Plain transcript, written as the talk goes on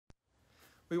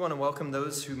We want to welcome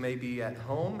those who may be at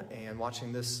home and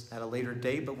watching this at a later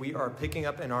date, but we are picking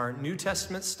up in our New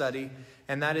Testament study,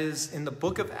 and that is in the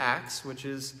book of Acts, which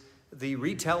is the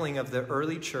retelling of the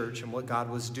early church and what God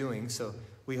was doing. So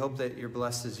we hope that you're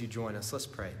blessed as you join us. Let's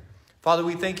pray. Father,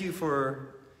 we thank you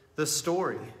for the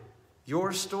story,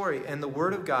 your story, and the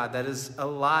word of God that is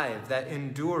alive, that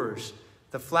endures.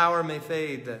 The flower may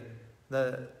fade,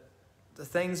 the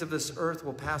things of this earth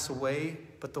will pass away,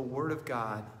 but the word of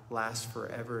God lasts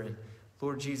forever. And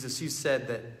Lord Jesus, you said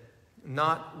that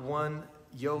not one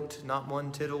yoke, not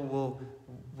one tittle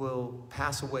will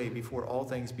pass away before all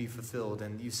things be fulfilled.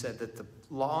 And you said that the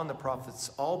law and the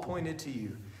prophets all pointed to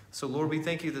you. So Lord, we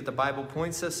thank you that the Bible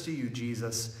points us to you,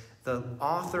 Jesus, the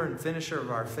author and finisher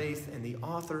of our faith and the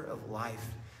author of life.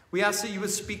 We ask that you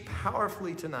would speak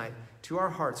powerfully tonight to our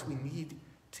hearts. We need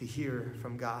to hear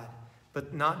from God,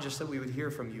 but not just that we would hear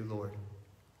from you, Lord,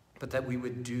 but that we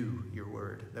would do your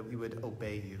word, that we would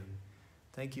obey you.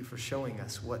 Thank you for showing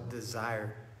us what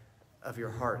desire of your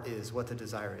heart is, what the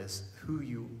desire is, who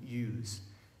you use,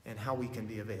 and how we can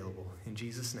be available. In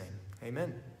Jesus' name,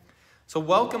 amen. So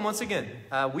welcome once again.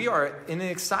 We are in an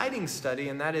exciting study,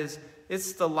 and that is,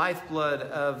 it's the lifeblood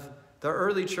of the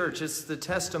early church. It's the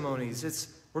testimonies.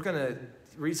 We're going to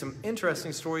read some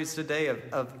interesting stories today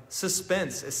of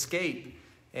suspense, escape,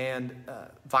 and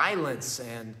violence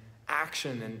and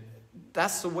action. And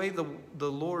that's the way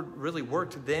the Lord really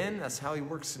worked then. That's how he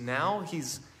works now.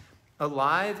 He's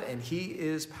alive and he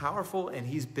is powerful and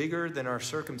he's bigger than our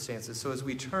circumstances. So as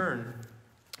we turn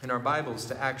in our Bibles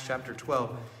to Acts chapter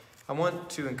 12, I want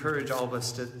to encourage all of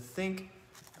us to think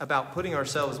about putting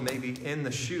ourselves maybe in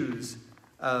the shoes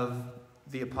of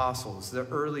the apostles, the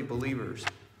early believers,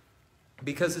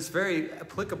 because it's very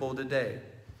applicable today.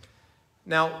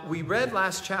 Now, we read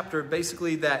last chapter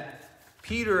basically that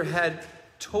Peter had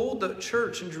told the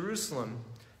church in Jerusalem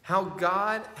how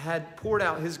God had poured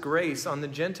out his grace on the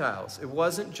Gentiles. It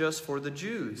wasn't just for the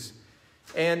Jews.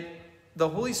 And the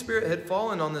Holy Spirit had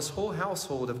fallen on this whole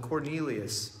household of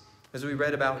Cornelius, as we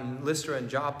read about in Lystra and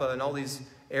Joppa and all these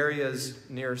areas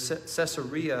near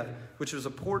Caesarea, which was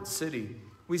a port city.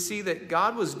 We see that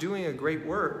God was doing a great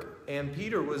work, and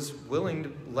Peter was willing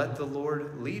to let the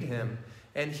Lord lead him.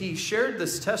 And he shared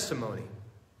this testimony.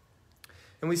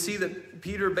 And we see that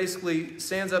Peter basically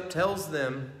stands up, tells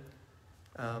them,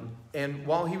 and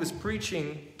while he was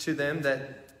preaching to them,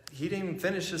 that he didn't even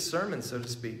finish his sermon, so to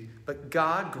speak. But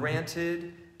God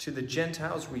granted to the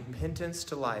Gentiles repentance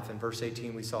to life. In verse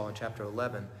 18 we saw in chapter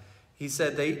 11. He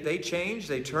said they changed,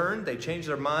 they turned, they changed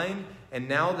their mind, and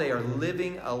now they are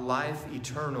living a life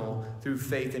eternal through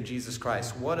faith in Jesus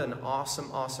Christ. What an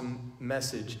awesome, awesome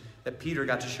message that Peter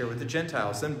got to share with the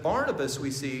Gentiles. Then Barnabas, we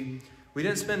see, we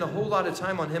didn't spend a whole lot of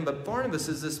time on him, but Barnabas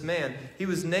is this man. He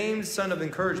was named son of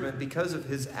encouragement because of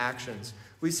his actions.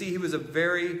 We see he was a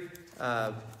very,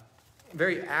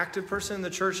 very active person in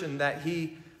the church in that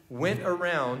he went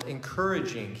around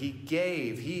encouraging. He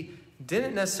gave. He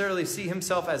didn't necessarily see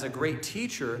himself as a great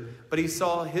teacher, but he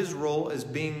saw his role as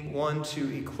being one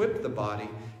to equip the body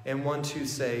and one to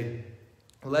say,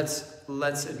 let's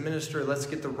administer, let's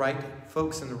get the right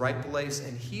folks in the right place.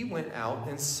 And he went out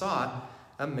and sought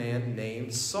a man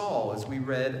named Saul, as we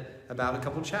read about a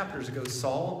couple chapters ago.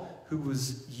 Saul, who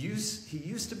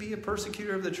used to be a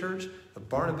persecutor of the church, but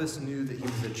Barnabas knew that he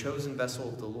was a chosen vessel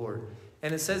of the Lord.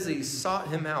 And it says that he sought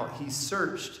him out. He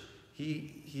searched.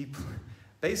 He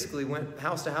basically went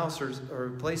house to house or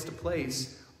place to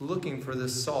place looking for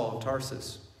this Saul of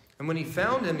Tarsus. And when he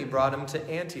found him, he brought him to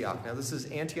Antioch. Now, this is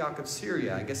Antioch of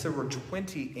Syria. I guess there were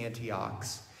 20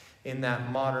 Antiochs in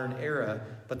that modern era,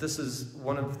 but this is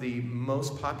one of the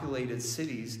most populated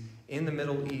cities in the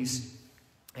Middle East.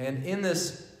 And in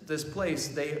this place,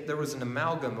 there was an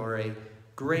amalgam or a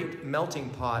great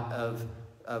melting pot of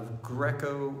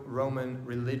Greco-Roman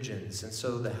religions. And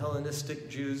so the Hellenistic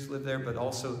Jews lived there, but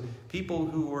also people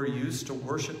who were used to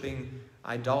worshiping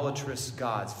idolatrous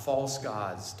gods, false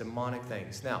gods, demonic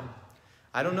things. Now,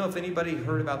 I don't know if anybody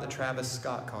heard about the Travis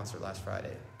Scott concert last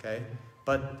Friday, okay?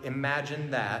 But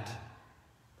imagine that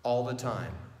all the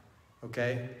time,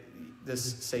 okay? This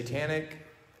satanic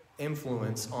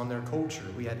influence on their culture.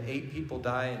 We had 8 people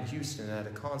die in Houston at a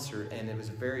concert, and it was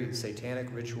a very satanic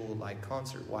ritual-like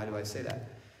concert. Why do I say that?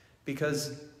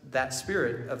 Because that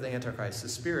spirit of the Antichrist, the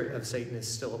spirit of Satan, is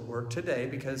still at work today,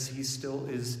 because he still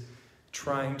is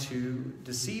trying to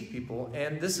deceive people.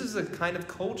 And this is a kind of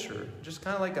culture, just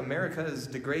kind of like America is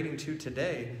degrading to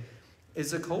today,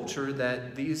 is a culture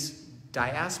that these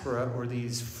diaspora or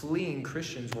these fleeing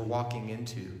Christians were walking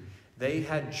into. They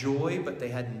had joy, but they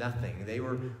had nothing. They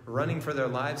were running for their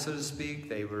lives, so to speak.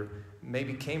 They were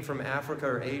maybe came from Africa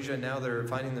or Asia. Now they're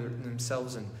finding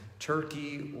themselves in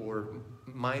Turkey or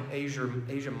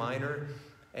Asia Minor.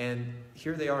 And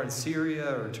here they are in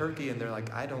Syria or Turkey, and they're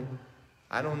like, I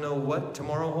don't know what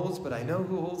tomorrow holds, but I know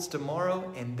who holds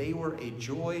tomorrow. And they were a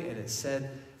joy, and it said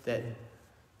that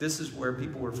this is where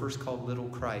people were first called little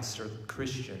Christ, or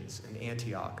Christians, in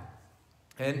Antioch.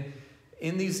 And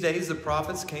in these days, the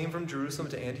prophets came from Jerusalem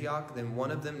to Antioch. Then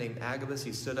one of them, named Agabus,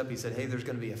 he stood up. He said, hey, there's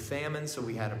going to be a famine. So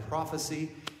we had a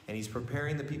prophecy, and he's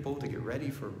preparing the people to get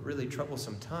ready for really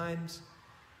troublesome times.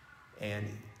 And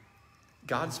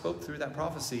God spoke through that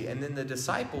prophecy. And then the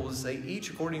disciples, they each,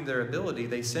 according to their ability,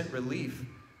 they sent relief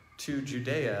to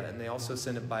Judea. And they also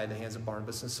sent it by the hands of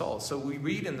Barnabas and Saul. So we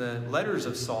read in the letters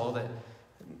of Saul that,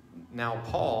 now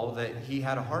Paul, that he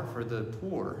had a heart for the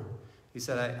poor. He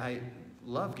said, I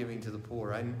love giving to the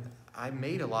poor. I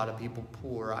made a lot of people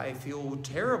poor. I feel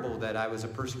terrible that I was a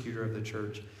persecutor of the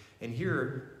church. And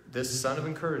here, this son of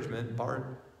encouragement,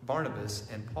 Barnabas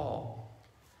and Paul,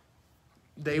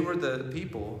 they were the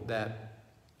people that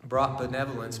brought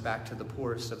benevolence back to the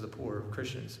poorest of the poor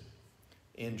Christians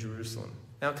in Jerusalem.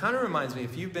 Now, it kind of reminds me,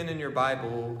 if you've been in your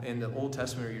Bible in the Old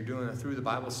Testament, or you're doing it through the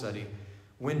Bible study,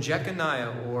 when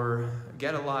Jeconiah or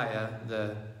Gedaliah,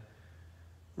 the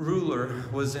ruler,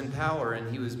 was in power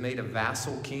and he was made a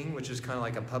vassal king, which is kind of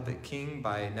like a puppet king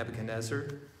by Nebuchadnezzar,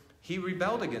 he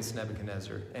rebelled against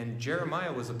Nebuchadnezzar. And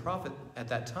Jeremiah was a prophet at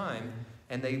that time,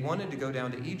 and they wanted to go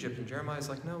down to Egypt, and Jeremiah's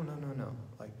like, no.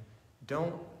 Like,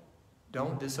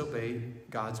 don't disobey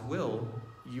God's will.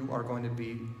 You are going to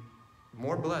be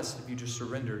more blessed if you just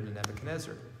surrender to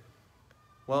Nebuchadnezzar.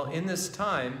 Well, in this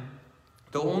time,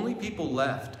 the only people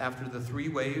left after the 3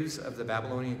 waves of the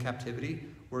Babylonian captivity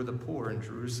were the poor in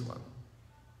Jerusalem.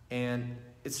 And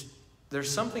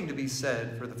there's something to be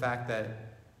said for the fact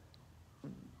that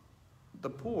the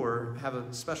poor have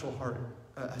a special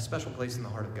place in the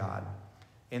heart of God,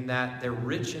 in that they're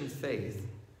rich in faith,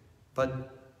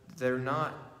 but they're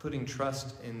not putting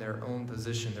trust in their own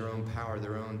position, their own power,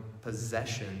 their own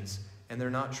possessions, and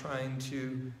they're not trying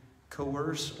to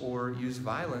coerce or use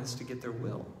violence to get their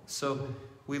will. So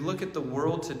we look at the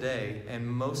world today, and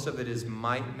most of it is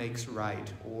might makes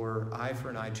right, or eye for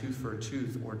an eye, tooth for a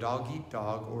tooth, or dog eat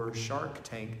dog, or Shark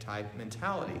Tank type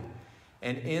mentality.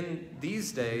 And in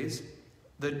these days,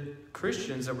 the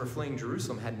Christians that were fleeing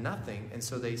Jerusalem had nothing, and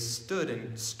so they stood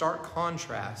in stark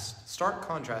contrast,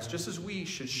 just as we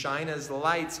should shine as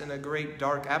lights in a great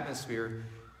dark atmosphere,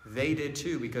 they did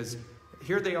too, because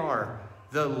here they are,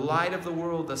 the light of the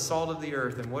world, the salt of the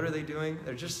earth, and what are they doing?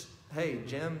 They're just, hey,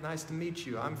 Jim, nice to meet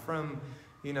you. I'm from,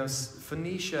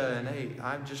 Phoenicia, and hey,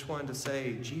 I just wanted to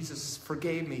say, Jesus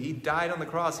forgave me. He died on the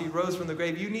cross. He rose from the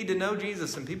grave. You need to know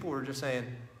Jesus. And people were just saying,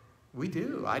 we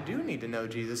do. I do need to know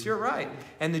Jesus. You're right.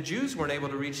 And the Jews weren't able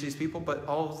to reach these people, but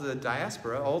all of the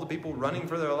diaspora, all the people running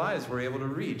for their lives were able to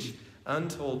reach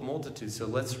untold multitudes. So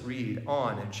let's read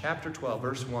on in chapter 12,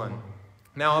 verse 1.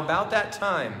 Now about that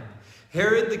time,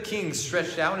 Herod the king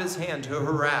stretched out his hand to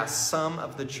harass some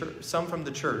from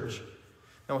the church.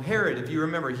 Now Herod, if you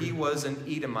remember, he was an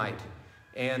Edomite.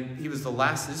 And he was the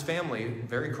last, his family,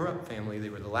 very corrupt family. They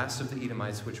were the last of the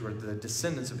Edomites, which were the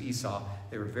descendants of Esau.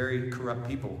 They were very corrupt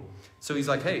people. So he's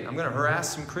like, hey, I'm going to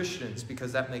harass some Christians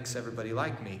because that makes everybody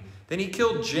like me. Then he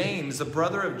killed James, the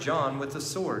brother of John, with a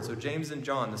sword. So James and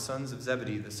John, the sons of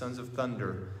Zebedee, the sons of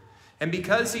thunder. And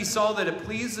because he saw that it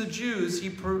pleased the Jews, he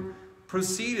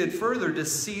proceeded further to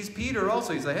seize Peter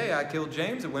also. He's like, hey, I killed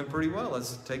James. It went pretty well.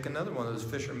 Let's take another one of those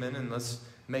fishermen and let's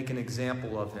make an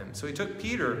example of him. So he took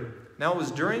Peter. Now it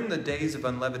was during the days of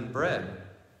unleavened bread.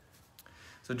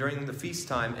 So during the feast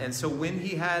time. And so when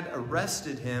he had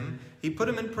arrested him, he put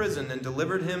him in prison and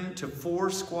delivered him to 4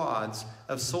 squads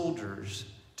of soldiers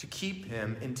to keep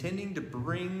him, intending to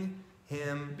bring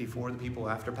him before the people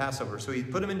after Passover. So he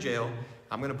put him in jail.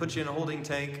 I'm going to put you in a holding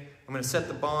tank. I'm going to set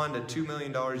the bond at $2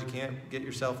 million. You can't get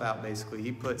yourself out, basically.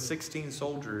 He put 16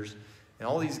 soldiers and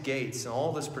all these gates and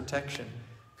all this protection.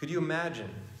 Could you imagine?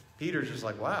 Peter's just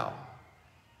like, wow,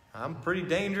 I'm a pretty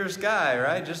dangerous guy,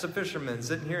 right? Just a fisherman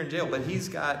sitting here in jail. But he's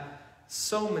got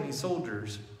so many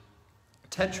soldiers,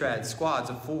 tetrad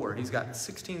squads of 4. He's got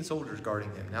 16 soldiers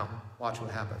guarding him. Now, watch what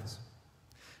happens.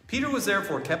 Peter was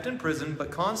therefore kept in prison,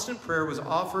 but constant prayer was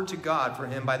offered to God for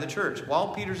him by the church.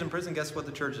 While Peter's in prison, guess what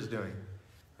the church is doing?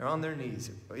 They're on their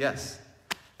knees. Yes,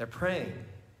 they're praying,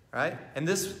 right? And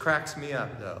this cracks me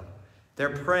up, though.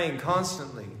 They're praying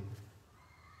constantly.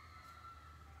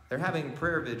 They're having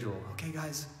prayer vigil. Okay,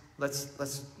 guys,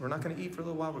 we're not going to eat for a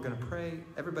little while. We're going to pray.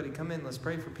 Everybody come in. Let's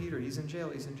pray for Peter. He's in jail.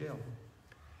 He's in jail.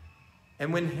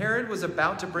 And when Herod was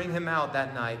about to bring him out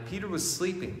that night, Peter was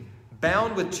sleeping.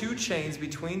 bound with 2 chains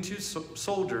between 2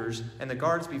 soldiers, and the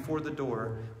guards before the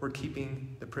door were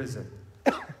keeping the prison.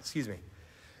 Excuse me.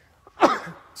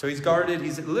 So he's guarded.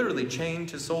 He's literally chained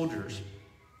to soldiers.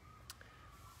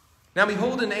 Now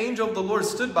behold, an angel of the Lord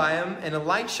stood by him, and a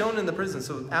light shone in the prison.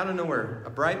 So out of nowhere, a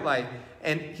bright light.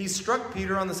 And he struck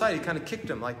Peter on the side. He kind of kicked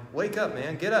him like, wake up,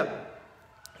 man, get up.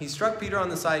 He struck Peter on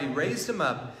the side. He raised him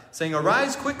up, saying,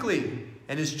 arise quickly.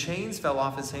 And his chains fell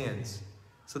off his hands.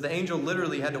 So the angel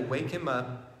literally had to wake him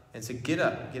up and say, get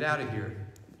up, get out of here.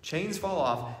 Chains fall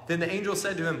off. Then the angel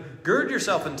said to him, gird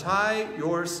yourself and tie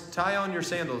on your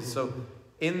sandals. So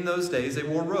in those days, they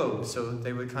wore robes. So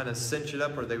they would kind of cinch it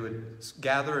up, or they would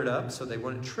gather it up so they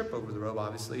wouldn't trip over the robe,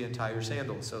 obviously, and tie your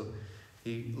sandals. So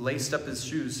he laced up his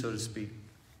shoes, so to speak.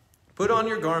 Put on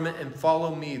your garment and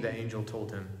follow me, the angel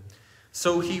told him.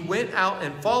 So he went out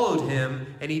and followed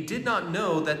him, and he did not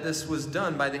know that this was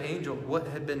done by the angel. What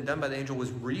had been done by the angel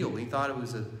was real. He thought it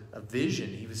was a vision.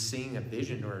 He was seeing a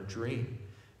vision or a dream.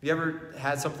 Have you ever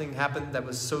had something happen that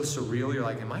was so surreal, you're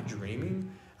like, am I dreaming?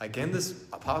 Again, this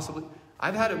possibly...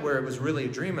 I've had it where it was really a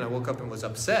dream and I woke up and was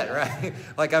upset, right?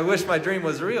 Like I wish my dream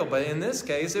was real, but in this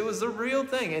case, it was the real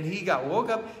thing. And he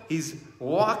woke up, he's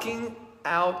walking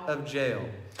out of jail.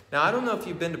 Now, I don't know if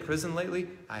you've been to prison lately.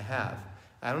 I have.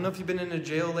 I don't know if you've been in a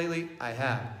jail lately. I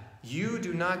have. You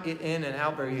do not get in and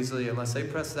out very easily unless they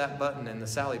press that button and the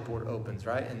sally port opens,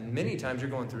 right? And many times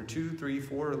you're going through 2, 3,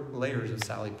 4 layers of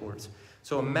sally ports.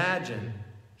 So imagine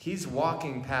he's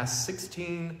walking past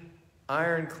 16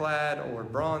 ironclad or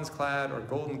bronze-clad or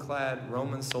golden-clad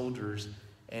Roman soldiers,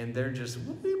 and they're just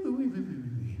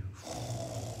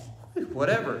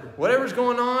whatever's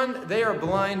going on, they are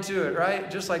blind to it,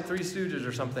 right? Just like Three Stooges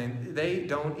or something. They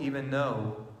don't even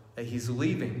know that he's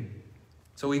leaving.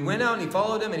 So he went out and he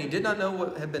followed him, and he did not know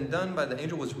what had been done by the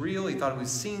angel was real. He thought he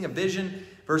was seeing a vision.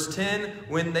 Verse 10,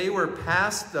 when they were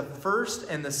past the first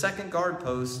and the second guard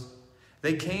post,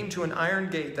 they came to an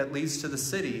iron gate that leads to the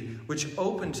city, which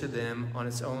opened to them on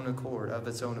its own accord, of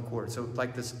its own accord. So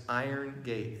like this iron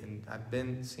gate, and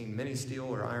I've seen many steel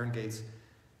or iron gates.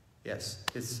 Yes,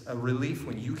 it's a relief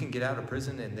when you can get out of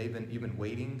prison and you've been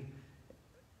waiting.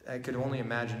 I could only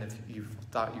imagine if you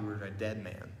thought you were a dead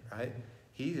man, right?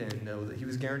 He didn't know that he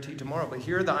was guaranteed tomorrow. But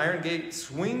here the iron gate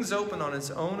swings open on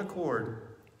its own accord.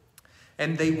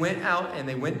 And they went out and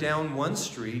they went down one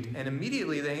street, and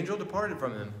immediately the angel departed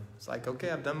from him. It's like, okay,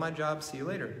 I've done my job. See you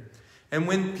later. And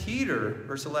when Peter,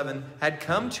 verse 11, had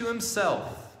come to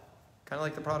himself, kind of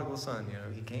like the prodigal son,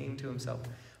 he came to himself.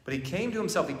 But he came to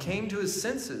himself. He came to his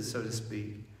senses, so to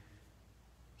speak.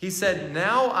 He said,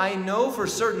 now I know for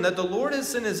certain that the Lord has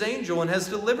sent his angel and has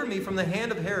delivered me from the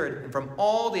hand of Herod and from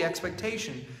all the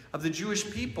expectation of the Jewish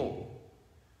people.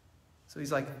 So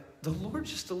he's like, the Lord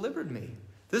just delivered me.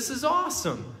 This is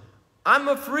awesome. I'm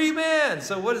a free man.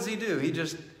 So what does he do?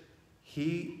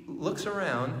 He looks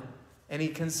around and he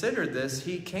considered this.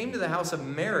 He came to the house of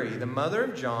Mary, the mother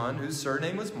of John, whose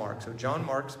surname was Mark. So John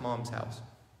Mark's mom's house,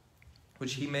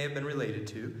 which he may have been related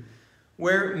to,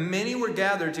 where many were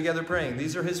gathered together praying.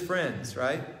 These are his friends,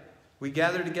 right? We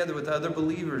gathered together with other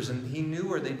believers, and he knew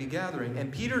where they'd be gathering.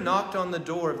 And Peter knocked on the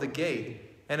door of the gate,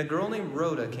 and a girl named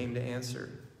Rhoda came to answer.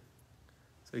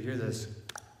 So you hear this.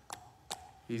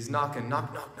 He's knocking,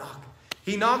 knock, knock, knock.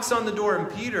 He knocks on the door,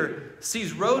 and Peter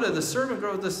sees Rhoda, the servant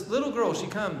girl, this little girl. She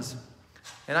comes.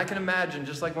 And I can imagine,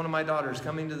 just like one of my daughters,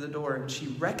 coming to the door, and she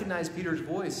recognized Peter's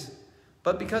voice.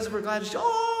 But because of her gladness,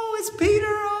 oh, it's Peter,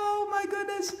 oh my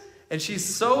goodness. And she's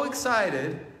so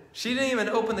excited, she didn't even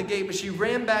open the gate, but she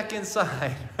ran back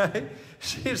inside, right?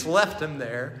 She just left him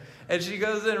there. And she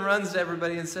goes in and runs to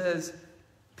everybody and says,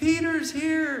 Peter's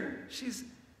here.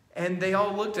 And they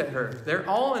all looked at her. They're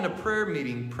all in a prayer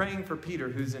meeting praying for Peter,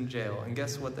 who's in jail. And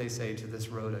guess what they say to this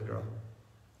Rhoda girl?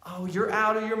 Oh, you're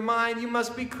out of your mind. You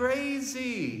must be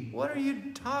crazy. What are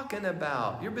you talking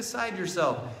about? You're beside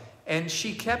yourself. And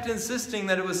she kept insisting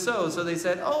that it was so. So they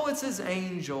said, oh, it's his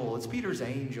angel. It's Peter's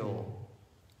angel.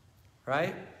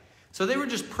 Right? So they were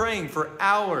just praying for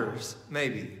hours,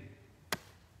 maybe.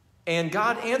 And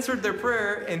God answered their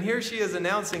prayer, and here she is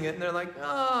announcing it, and they're like, oh,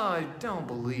 I don't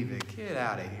believe it. Get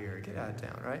out of here. Get out of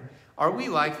town, right? Are we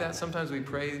like that? Sometimes we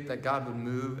pray that God would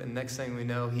move, and next thing we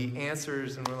know, he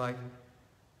answers, and we're like,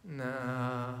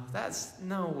 no, that's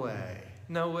no way.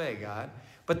 No way, God.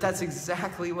 But that's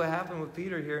exactly what happened with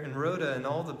Peter here and Rhoda and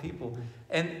all the people.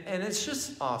 And it's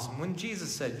just awesome. When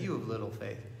Jesus said, you have little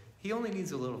faith, he only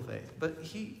needs a little faith. But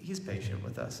he's patient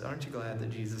with us. Aren't you glad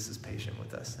that Jesus is patient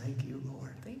with us? Thank you,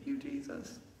 Lord. Thank you,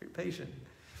 Jesus. You're patient.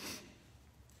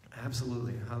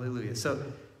 Absolutely. Hallelujah. So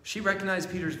she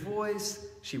recognized Peter's voice.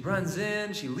 She runs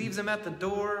in. She leaves him at the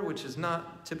door, which is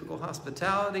not typical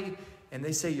hospitality. and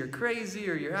they say you're crazy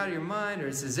or you're out of your mind or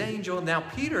it's his angel. Now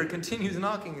Peter continues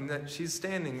knocking, and that she's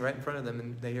standing right in front of them,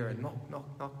 and they hear a knock,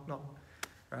 knock, knock, knock,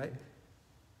 right?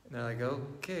 And they're like,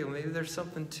 okay, well, maybe there's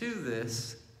something to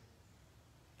this.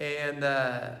 And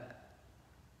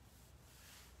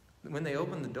when they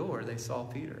opened the door, they saw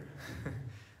Peter.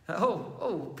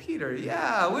 Oh, Peter,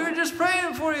 yeah, we were just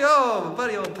praying for you. Oh,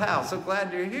 buddy, old pal, so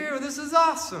glad you're here. This is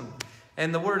awesome.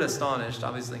 And the word astonished,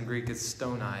 obviously in Greek, is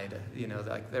stone-eyed. You know,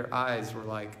 like their eyes were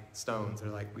like stones.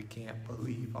 They're like, we can't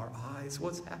believe our eyes.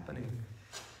 What's happening?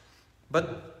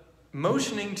 But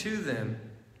motioning to them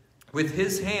with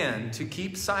his hand to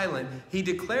keep silent, he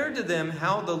declared to them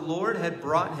how the Lord had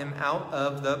brought him out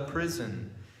of the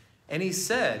prison. And he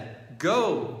said,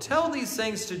 go, tell these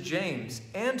things to James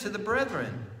and to the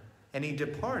brethren. And he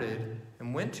departed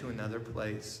and went to another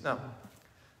place. Now,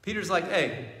 Peter's like,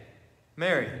 hey,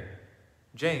 Mary,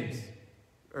 James,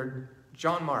 or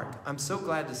John Mark, I'm so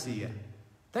glad to see you.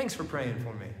 Thanks for praying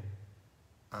for me.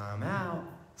 I'm out.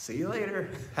 See you later.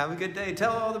 Have a good day.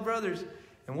 Tell all the brothers.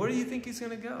 And where do you think he's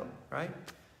going to go, right?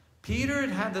 Peter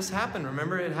had had this happen.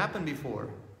 Remember, it happened before,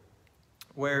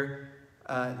 where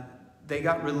they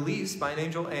got released by an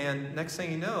angel, and next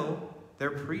thing you know, they're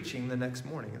preaching the next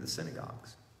morning in the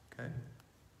synagogues. Okay?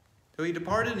 So he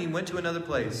departed and he went to another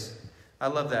place. I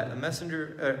love that.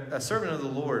 A servant of the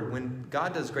Lord, when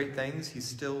God does great things, he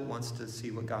still wants to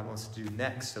see what God wants to do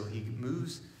next. So he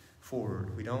moves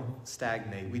forward. We don't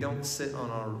stagnate. We don't sit on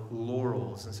our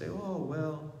laurels and say, oh,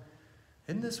 well,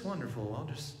 isn't this wonderful? I'll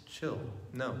just chill.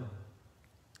 No.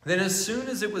 Then as soon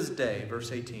as it was day,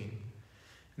 verse 18,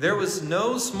 there was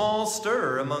no small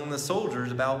stir among the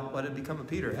soldiers about what had become of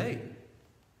Peter. Hey,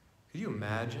 could you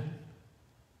imagine?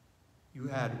 You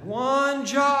had one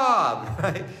job,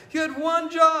 right? You had one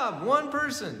job, one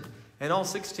person, and all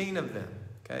 16 of them,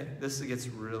 okay? This gets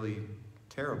really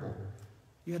terrible.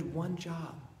 You had one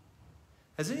job.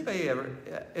 Has anybody ever,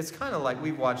 it's kind of like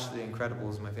we've watched The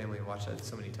Incredibles, my family watched that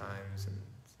so many times, and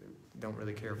don't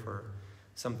really care for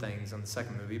some things on the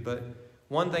second movie, but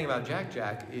one thing about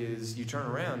Jack is you turn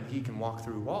around, he can walk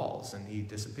through walls, and he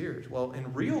disappears. Well,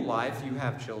 in real life, you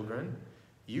have children.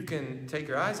 You can take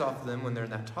your eyes off of them when they're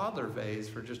in that toddler phase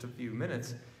for just a few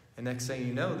minutes, and next thing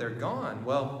you know, they're gone.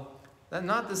 Well, that's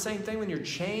not the same thing when you're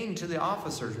chained to the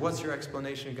officers. What's your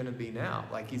explanation going to be now?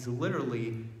 Like he's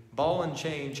literally ball and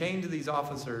chain, chained to these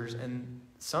officers, and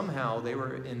somehow they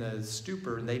were in a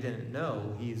stupor and they didn't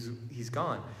know he's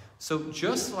gone. So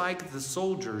just like the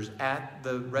soldiers at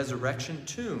the resurrection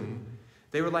tomb,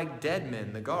 they were like dead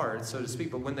men, the guards, so to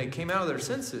speak. But when they came out of their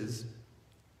senses,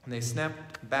 and they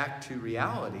snapped back to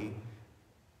reality,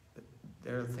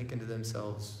 they're thinking to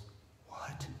themselves,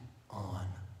 what on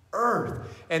earth?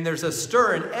 And there's a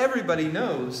stir, and everybody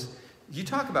knows. You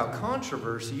talk about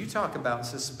controversy, you talk about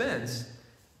suspense.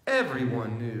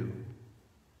 Everyone knew.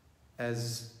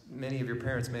 As many of your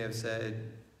parents may have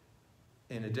said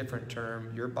in a different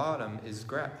term, your bottom is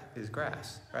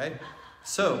grass, right?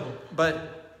 So,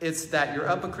 but it's that you're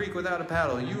up a creek without a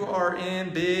paddle. You are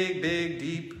in big,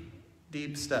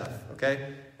 deep stuff,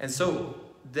 okay? And so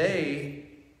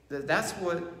that's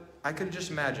what I could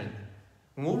just imagine.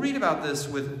 And we'll read about this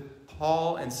with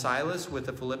Paul and Silas with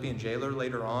the Philippian jailer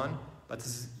later on, but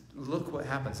look what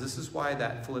happens. This is why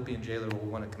that Philippian jailer will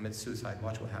want to commit suicide.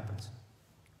 Watch what happens.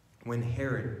 When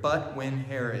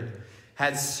Herod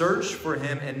had searched for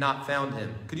him and not found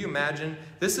him. Could you imagine?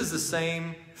 This is the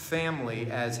same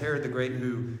family as Herod the Great,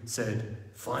 who said,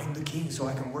 find the king so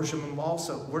I can worship him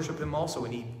also.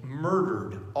 And he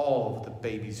murdered all of the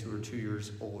babies who were 2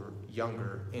 years old or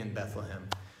younger in Bethlehem.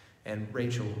 And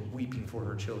Rachel weeping for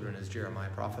her children, as Jeremiah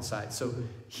prophesied. So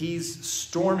he's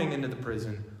storming into the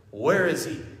prison. Where is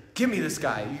he? Give me this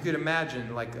guy. You could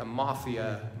imagine like a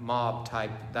mafia mob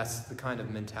type. That's the kind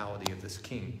of mentality of this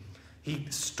king. He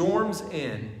storms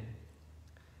in,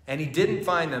 and he didn't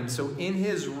find them. So in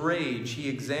his rage, he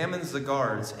examines the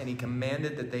guards, and he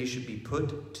commanded that they should be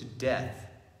put to death.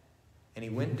 And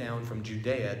he went down from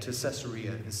Judea to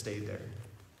Caesarea and stayed there.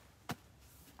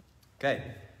 Okay.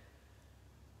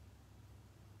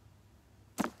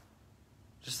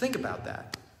 Just think about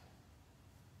that.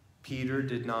 Peter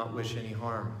did not wish any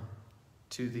harm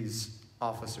to these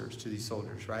officers, to these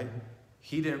soldiers, right?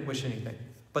 He didn't wish anything.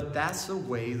 But that's the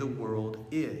way the world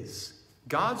is.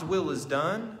 God's will is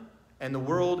done, and the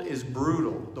world is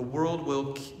brutal. The world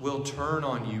will turn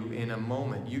on you in a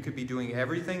moment. You could be doing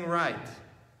everything right.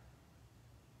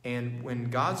 And when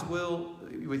God's will,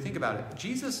 we think about it.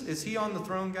 Jesus, is he on the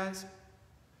throne, guys?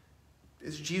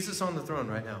 Is Jesus on the throne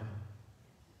right now?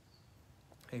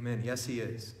 Amen. Yes, he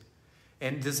is.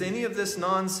 And does any of this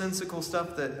nonsensical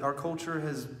stuff that our culture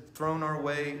has thrown our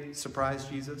way surprise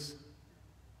Jesus?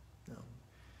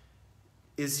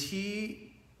 Is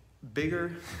he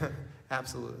bigger?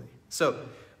 Absolutely. So,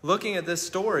 looking at this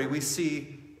story, we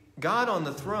see God on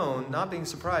the throne, not being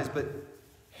surprised, but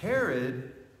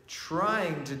Herod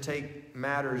trying to take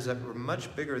matters that were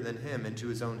much bigger than him into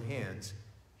his own hands.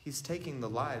 He's taking the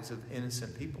lives of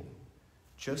innocent people,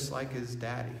 just like his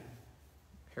daddy,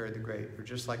 Herod the Great, or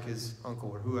just like his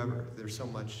uncle or whoever. There's so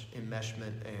much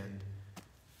enmeshment and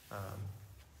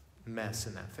mess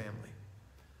in that family.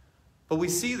 But we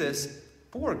see this,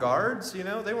 poor guards, they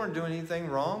weren't doing anything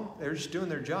wrong. They were just doing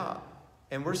their job.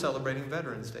 And we're celebrating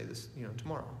Veterans Day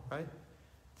tomorrow, right?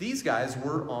 These guys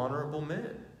were honorable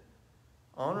men.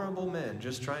 Honorable men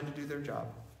just trying to do their job.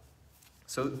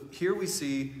 So here we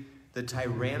see the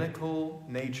tyrannical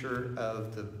nature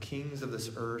of the kings of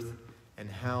this earth and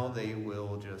how they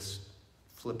will just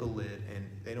flip a lid and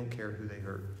they don't care who they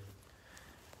hurt.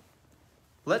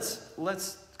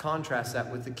 Let's contrast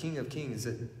that with the King of Kings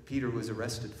that Peter was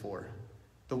arrested for.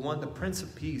 The Prince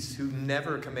of Peace, who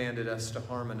never commanded us to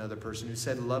harm another person, who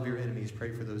said, love your enemies,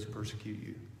 pray for those who persecute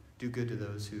you. Do good to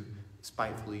those who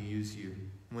spitefully use you.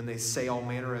 When they say all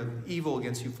manner of evil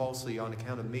against you falsely on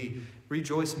account of me,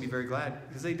 rejoice and be very glad,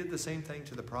 because they did the same thing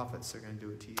to the prophets. They're going to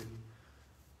do it to you.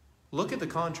 Look at the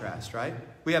contrast, right?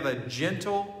 We have a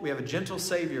gentle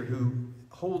Savior who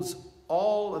holds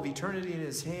all of eternity in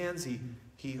his hands.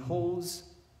 He holds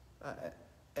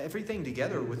everything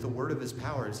together with the word of his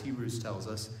power, as Hebrews tells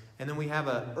us. And then we have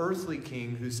an earthly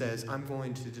king who says, I'm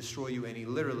going to destroy you, and he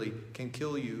literally can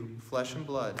kill you, flesh and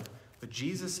blood. But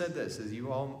Jesus said this, as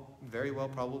you all very well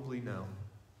probably know.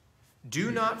 Do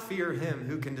not fear him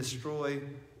who can destroy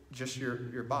just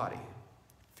your body.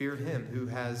 Fear him who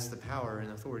has the power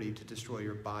and authority to destroy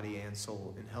your body and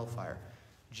soul in hellfire.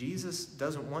 Jesus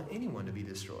doesn't want anyone to be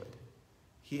destroyed.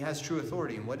 He has true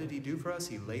authority. And what did he do for us?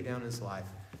 He laid down his life.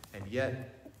 And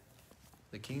yet,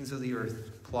 the kings of the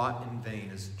earth plot in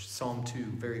vain, as Psalm 2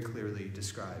 very clearly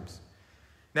describes.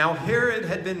 Now, Herod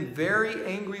had been very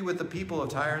angry with the people of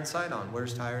Tyre and Sidon.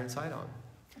 Where's Tyre and Sidon?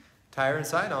 Tyre and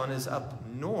Sidon is up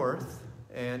north.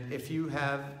 And if you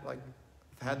have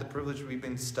had the privilege, we've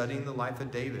been studying the life of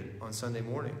David on Sunday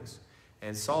mornings.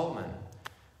 And Solomon.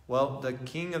 Well, the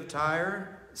king of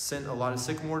Tyre sent a lot of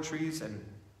sycamore trees and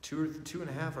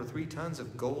 2.5 or 3 tons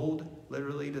of gold,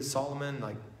 literally, to Solomon,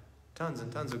 like tons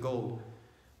and tons of gold.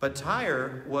 But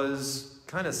Tyre was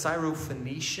kind of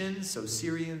Syro-Phoenician, so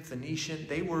Syrian, Phoenician.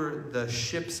 They were the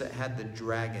ships that had the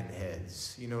dragon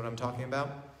heads. You know what I'm talking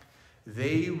about?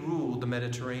 They ruled the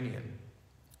Mediterranean.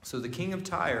 So the king of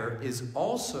Tyre is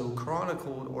also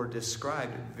chronicled or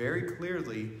described very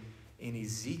clearly in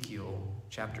Ezekiel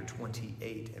chapter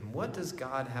 28. And what does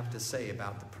God have to say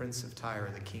about the prince of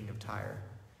Tyre, the king of Tyre?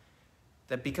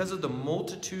 That because of the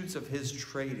multitudes of his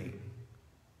trading,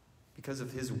 because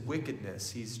of his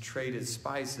wickedness, he's traded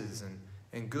spices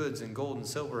and goods and gold and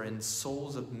silver and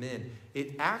souls of men.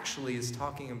 It actually is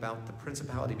talking about the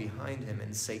principality behind him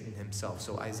and Satan himself.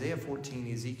 So Isaiah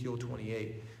 14, Ezekiel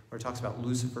 28, where it talks about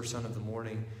Lucifer, son of the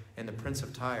morning, and the prince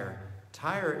of Tyre.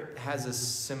 Tyre has a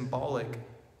symbolic,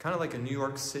 kind of like a New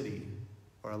York City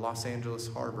or a Los Angeles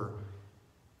harbor,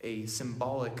 a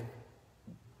symbolic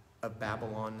of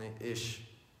Babylon-ish,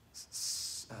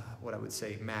 what I would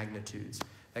say, magnitudes.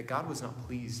 That God was not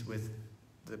pleased with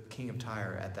the king of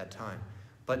Tyre at that time.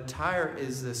 But Tyre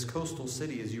is this coastal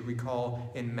city, as you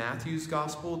recall in Matthew's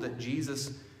gospel, that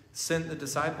Jesus sent the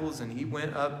disciples and he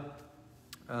went up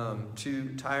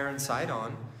to Tyre and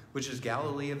Sidon, which is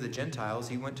Galilee of the Gentiles.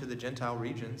 He went to the Gentile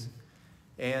regions.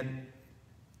 And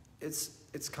it's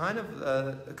kind of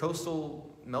a coastal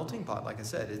melting pot, like I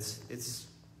said. It's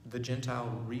the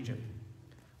Gentile region.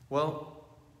 Well,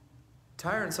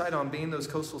 Tyre and Sidon being those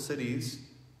coastal cities,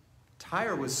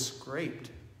 Tyre was scraped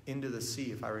into the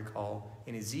sea, if I recall.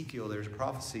 In Ezekiel, there's a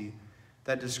prophecy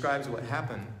that describes what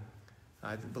happened.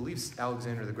 I believe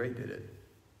Alexander the Great did it.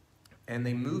 And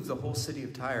they moved the whole city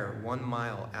of Tyre 1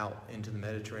 mile out into the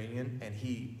Mediterranean, and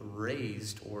he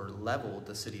raised or leveled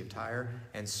the city of Tyre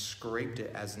and scraped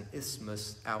it as an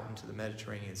isthmus out into the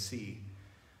Mediterranean Sea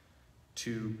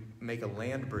to make a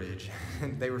land bridge.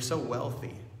 They were so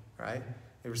wealthy, right?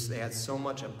 They had so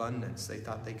much abundance, they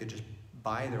thought they could just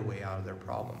buy their way out of their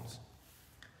problems.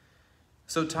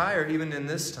 So Tyre, even in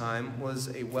this time,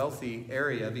 was a wealthy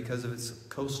area because of its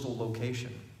coastal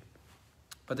location.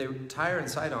 But Tyre and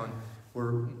Sidon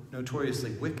were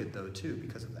notoriously wicked, though, too,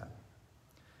 because of that.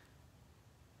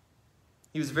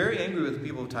 He was very angry with the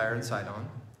people of Tyre and Sidon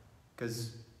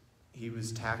because he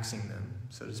was taxing them,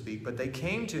 so to speak. But they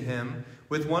came to him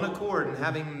with one accord, and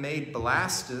having made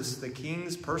Blastus, the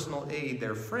king's personal aide,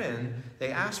 their friend,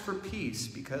 they asked for peace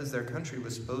because their country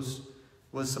was supposed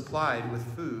was supplied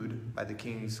with food by the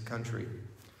king's country.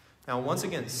 Now, once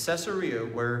again, Caesarea,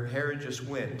 where Herod just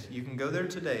went, you can go there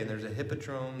today, and there's a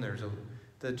hippodrome, there's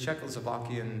the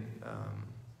Czechoslovakian,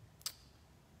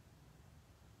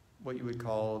 what you would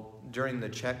call, during the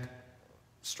Czech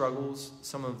struggles,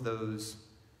 some of those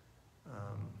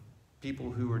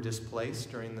people who were displaced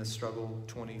during the struggle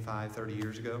 25, 30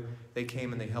 years ago, they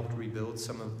came and they helped rebuild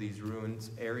some of these ruined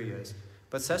areas.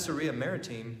 But Caesarea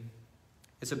Maritime,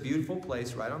 it's a beautiful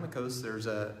place right on the coast. There's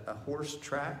a horse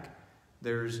track.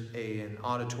 There's an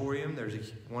auditorium.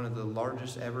 There's one of the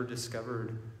largest ever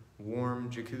discovered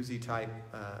warm jacuzzi-type,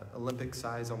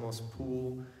 Olympic-size almost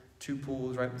pool. 2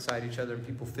 pools right beside each other, and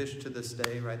people fish to this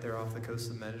day right there off the coast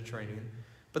of the Mediterranean.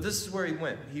 But this is where he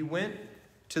went. He went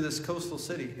to this coastal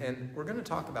city, and we're going to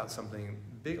talk about something.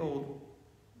 Big old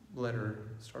letter,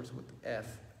 starts with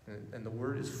F, and the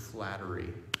word is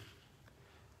flattery.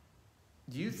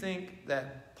 Do you think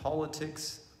that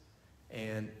politics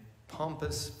and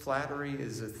pompous flattery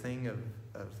is a thing of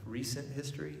recent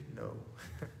history? No,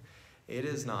 it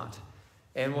is not.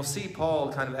 And we'll see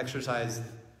Paul kind of exercise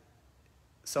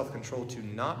self-control to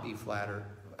not be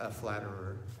a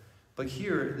flatterer. But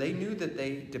here, they knew that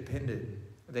they depended.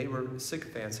 They were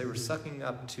sycophants. They were sucking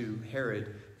up to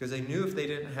Herod because they knew if they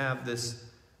didn't have this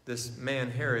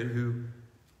man Herod who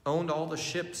owned all the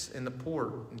ships in the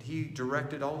port, and he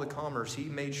directed all the commerce. He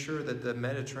made sure that the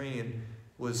Mediterranean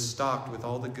was stocked with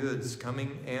all the goods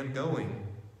coming and going.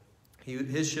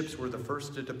 His ships were the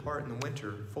first to depart in the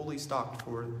winter, fully stocked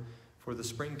for the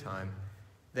springtime.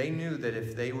 They knew that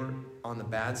if they were on the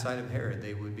bad side of Herod,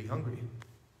 they would be hungry.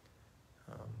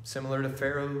 Similar to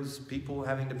Pharaoh's people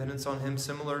having dependence on him,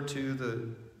 similar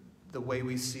to the way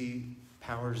we see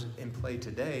powers in play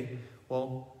today.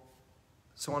 Well,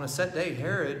 so on a set day,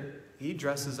 Herod, he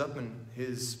dresses up in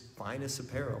his finest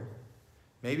apparel.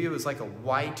 Maybe it was like a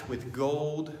white with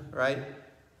gold, right?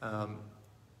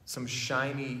 Some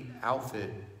shiny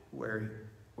outfit where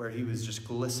he was just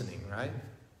glistening, right?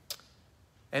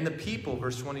 And the people,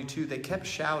 verse 22, they kept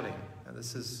shouting. Now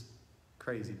this is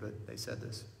crazy, but they said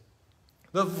this.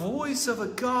 The voice of a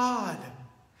God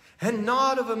and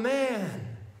not of a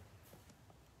man.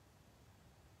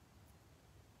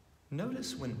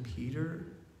 Notice when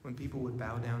people would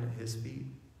bow down at his feet.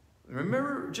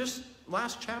 Remember just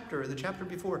last chapter, the chapter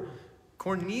before,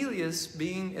 Cornelius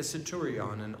being a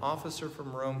centurion, an officer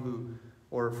from Rome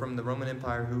or from the Roman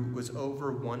Empire who was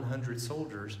over 100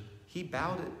 soldiers, he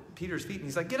bowed at Peter's feet and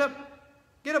he's like, get up,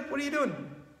 what are you doing?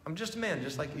 I'm just a man,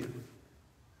 just like you.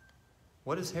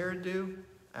 What does Herod do?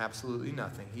 Absolutely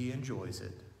nothing. He enjoys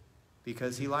it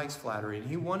because he likes flattery, and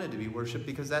he wanted to be worshipped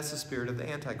because that's the spirit of the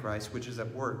Antichrist, which is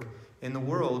at work in the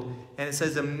world. And it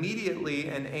says, immediately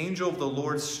an angel of the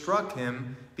Lord struck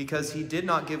him because he did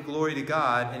not give glory to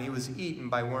God, and he was eaten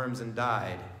by worms and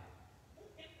died.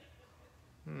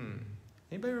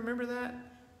 Anybody remember that?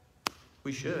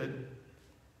 We should.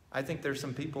 I think there's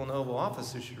some people in the Oval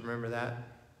Office who should remember that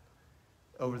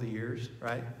over the years,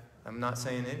 right? I'm not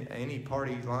saying any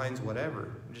party lines,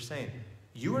 whatever. I'm just saying,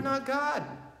 you are not God.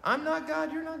 I'm not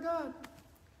God. You're not God.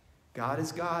 God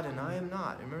is God and I am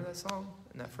not. Remember that song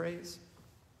and that phrase?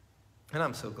 And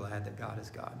I'm so glad that God is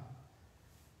God.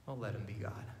 I'll let him be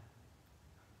God.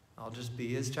 I'll just be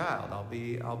his child. I'll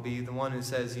be the one who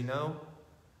says,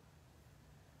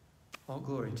 all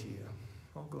glory to you.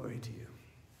 All glory to you.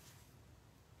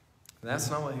 And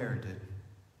that's not what Herod did.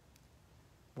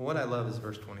 But what I love is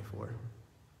verse 24.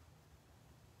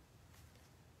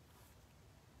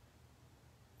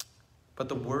 But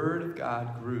the word of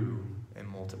God grew and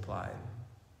multiplied.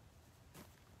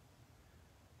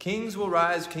 Kings will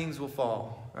rise, kings will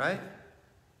fall, right?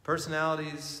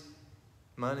 Personalities,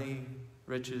 money,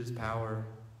 riches, power,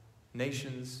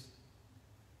 nations.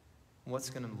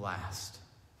 What's going to last?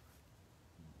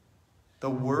 The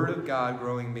word of God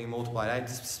growing, being multiplied. I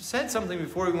said something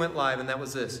before we went live, and that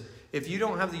was this. If you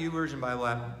don't have the YouVersion Bible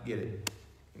app, get it.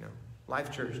 Life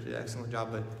Church did an excellent job,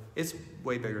 but it's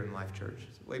way bigger than Life Church.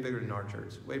 It's way bigger than our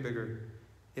church. It's way bigger.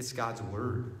 It's God's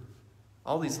word.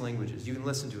 All these languages, you can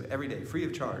listen to it every day, free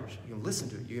of charge. You can listen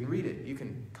to it. You can read it. You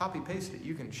can copy-paste it.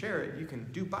 You can share it. You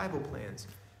can do Bible plans.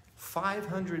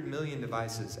 500 million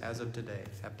devices as of today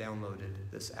have downloaded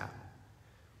this app.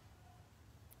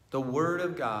 The Word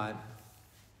of God,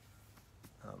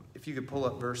 if you could pull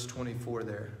up verse 24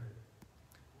 there.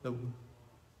 The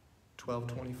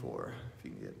 12:24, if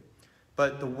you can get.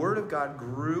 But the Word of God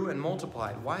grew and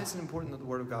multiplied. Why is it important that the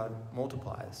Word of God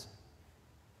multiplies?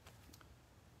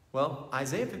 Well,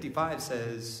 Isaiah 55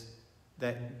 says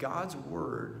that God's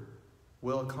Word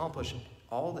will accomplish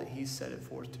all that He set it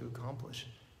forth to accomplish.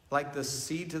 like the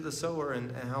seed to the sower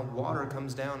and how water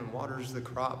comes down and waters the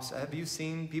crops. Have you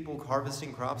seen people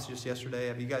harvesting crops just yesterday?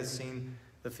 Have you guys seen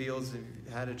the fields? Have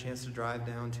you had a chance to drive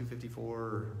down 254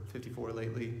 or 54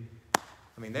 lately?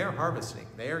 I mean, they're harvesting.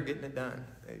 They are getting it done.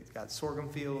 They've got sorghum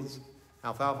fields,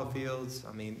 alfalfa fields.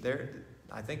 I mean,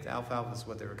 I think the alfalfa is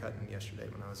what they were cutting yesterday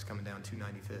when I was coming down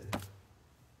 295th.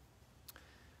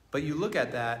 But you look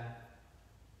at that,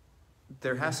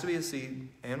 there has to be a seed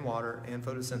and water and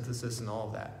photosynthesis and all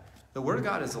of that. The Word of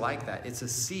God is like that. It's a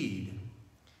seed.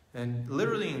 And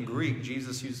literally in Greek,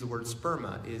 Jesus used the word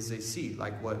sperma, is a seed,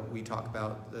 like what we talk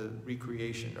about, the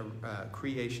recreation or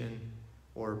creation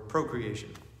or procreation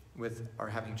with our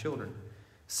having children.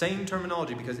 Same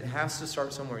terminology, because it has to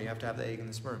start somewhere. You have to have the egg and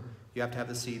the sperm. You have to have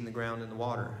the seed in the ground and the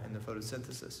water and the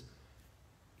photosynthesis.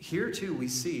 Here too we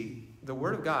see the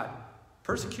Word of God.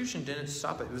 Persecution didn't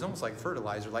stop it. It was almost like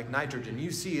fertilizer, like nitrogen.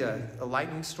 You see a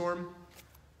lightning storm.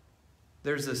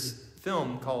 There's this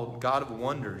film called God of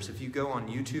Wonders. If you go on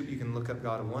YouTube, you can look up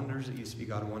God of Wonders. It used to be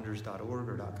godofwonders.org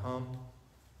or .com.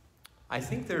 I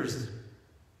think there's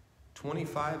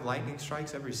 25 lightning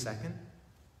strikes every second,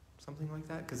 something like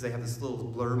that, because they have this little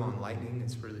blurb on lightning.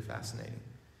 It's really fascinating.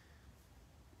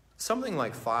 Something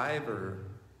like 5 or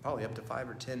probably up to 5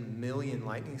 or 10 million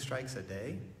lightning strikes a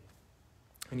day.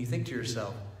 And you think to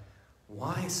yourself,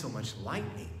 why so much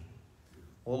lightning?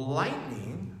 Well,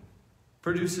 lightning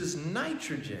produces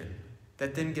nitrogen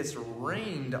that then gets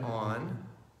rained on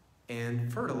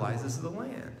and fertilizes the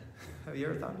land. Have you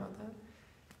ever thought about that?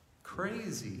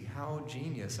 Crazy how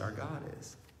genius our God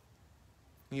is.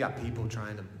 You got people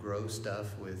trying to grow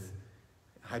stuff with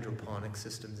hydroponic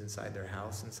systems inside their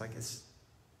house, and it's like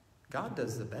God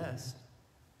does the best.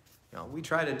 You know, we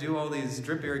try to do all these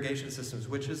drip irrigation systems,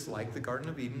 which is like the Garden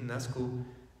of Eden, and that's cool.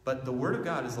 But the Word of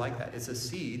God is like that. It's a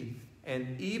seed.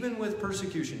 And even with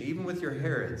persecution, even with your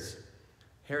Herod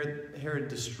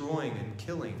destroying and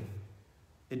killing,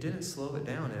 it didn't slow it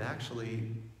down. It actually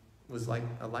was like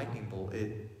a lightning bolt.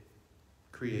 It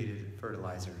created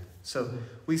fertilizer. So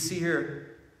we see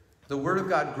here, the Word of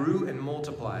God grew and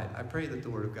multiplied. I pray that the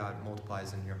Word of God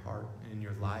multiplies in your heart and in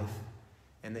your life,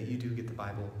 and that you do get the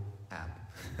Bible app.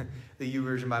 The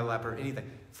YouVersion Bible app or anything.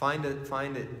 Find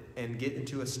it and get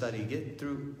into a study. Get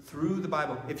through the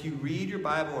Bible. If you read your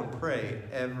Bible and pray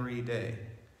every day,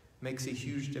 it makes a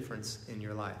huge difference in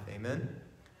your life. Amen?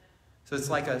 So it's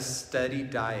like a steady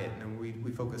diet, and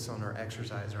we focus on our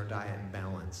exercise, our diet, and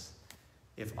balance.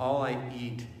 If all I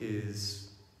eat is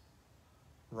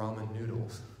ramen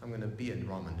noodles, I'm going to be a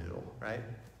ramen noodle, right?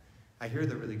 I hear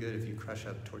they're really good if you crush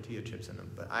up tortilla chips in them,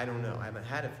 but I don't know. I haven't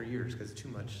had it for years because it's too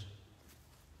much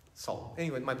salt.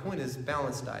 Anyway, my point is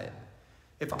balanced diet.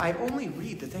 If I only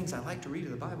read the things I like to read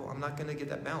in the Bible, I'm not going to get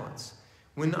that balance.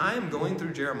 When I am going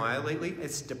through Jeremiah lately,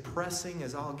 it's depressing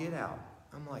as all get out.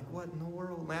 I'm like, what in the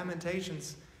world?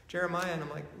 Lamentations, Jeremiah. And I'm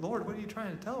like, Lord, what are you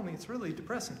trying to tell me? It's really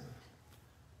depressing.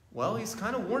 Well, he's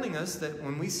kind of warning us that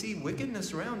when we see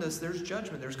wickedness around us, there's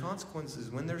judgment, there's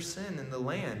consequences. When there's sin in the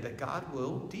land, that God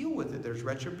will deal with it. There's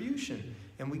retribution.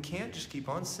 And we can't just keep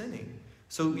on sinning.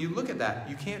 So you look at that.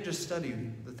 You can't just study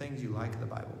the things you like in the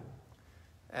Bible.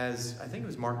 As I think it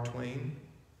was Mark Twain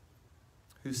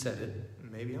who said it.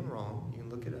 Maybe I'm wrong. You can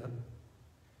look it up.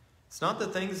 It's not the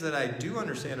things that I do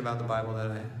understand about the Bible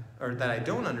that I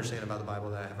don't understand about the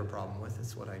Bible that I have a problem with.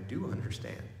 It's what I do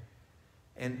understand.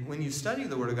 And when you study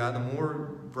the Word of God, the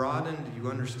more broadened you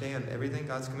understand everything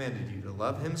God's commanded you, to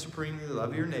love Him supremely,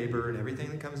 love your neighbor, and everything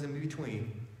that comes in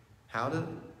between,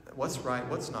 what's right,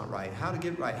 what's not right, how to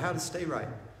get right, how to stay right.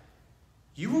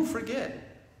 You will forget.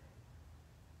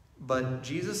 But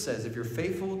Jesus says, if you're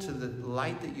faithful to the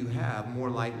light that you have, more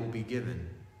light will be given.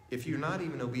 If you're not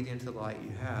even obedient to the light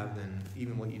you have, then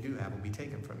even what you do have will be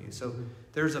taken from you. So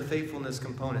there's a faithfulness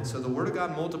component. So the Word of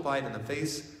God multiplied in the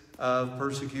face of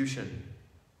persecution.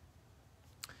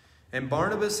 And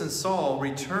Barnabas and Saul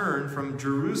returned from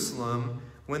Jerusalem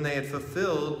when they had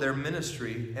fulfilled their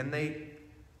ministry, and they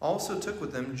also took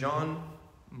with them John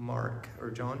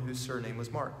whose surname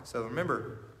was Mark. So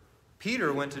remember,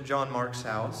 Peter went to John Mark's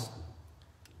house,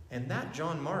 and that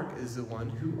John Mark is the one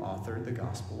who authored the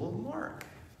Gospel of Mark.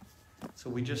 So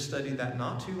we just studied that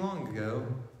not too long ago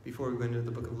before we went into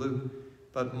the book of Luke.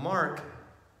 But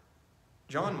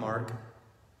John Mark,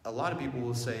 a lot of people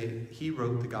will say he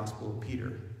wrote the Gospel of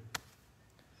Peter.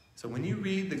 So when you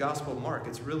read the Gospel of Mark,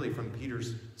 it's really from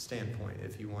Peter's standpoint,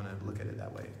 if you want to look at it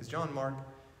that way. Because John Mark,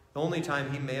 the only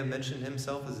time he may have mentioned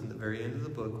himself is in the very end of the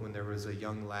book when there was a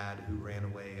young lad who ran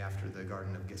away after the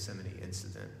Garden of Gethsemane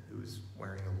incident, who was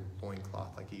wearing a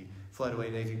loincloth. Like he fled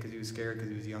away naked because he was scared because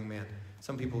he was a young man.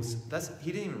 Some people,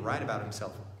 he didn't even write about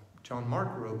himself. John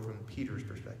Mark wrote from Peter's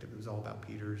perspective. It was all about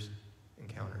Peter's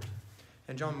encounters.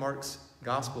 And John Mark's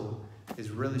gospel is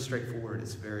really straightforward.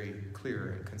 It's very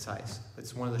clear and concise.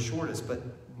 It's one of the shortest, but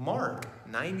Mark,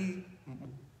 90+%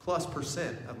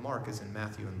 of Mark is in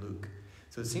Matthew and Luke.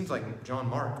 So it seems like John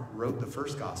Mark wrote the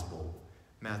first gospel,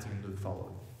 Matthew and Luke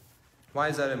followed. Why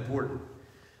is that important?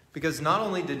 Because not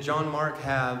only did John Mark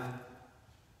have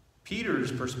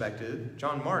Peter's perspective,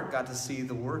 John Mark got to see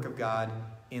the work of God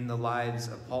in the lives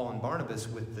of Paul and Barnabas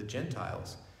with the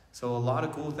Gentiles. So a lot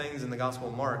of cool things in the Gospel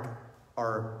of Mark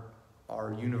are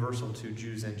universal to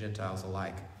Jews and Gentiles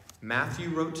alike. Matthew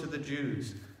wrote to the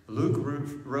Jews. Luke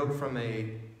wrote from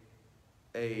a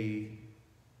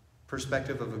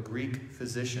perspective of a Greek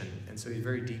physician, and so he's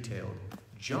very detailed.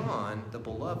 John, the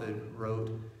beloved,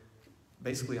 wrote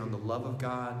basically on the love of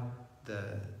God,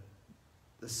 the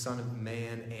Son of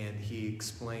Man, and he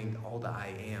explained all the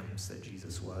I ams that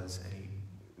Jesus was, and he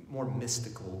more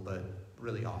mystical but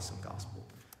really awesome gospel.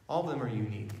 All of them are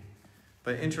unique.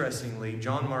 But interestingly,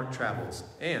 John Mark travels,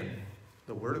 and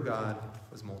the word of God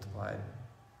was multiplied.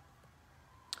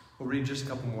 We'll read just a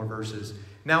couple more verses.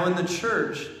 Now in the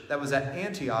church that was at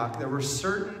Antioch, there were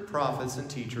certain prophets and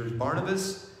teachers,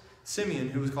 Barnabas, Simeon,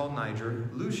 who was called Niger,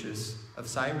 Lucius of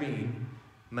Cyrene,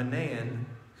 Manaen,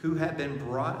 who had been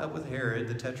brought up with Herod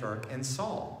the Tetrarch, and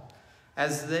Saul.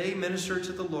 As they ministered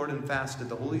to the Lord and fasted,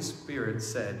 the Holy Spirit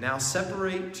said, "Now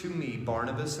separate to me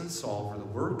Barnabas and Saul for the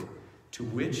work to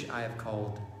which I have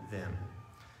called them."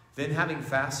 Then having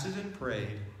fasted and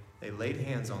prayed, they laid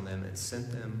hands on them and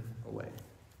sent them away.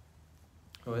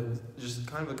 So just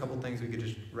kind of a couple things we could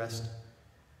just rest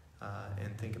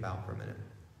and think about for a minute.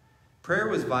 Prayer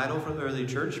was vital for the early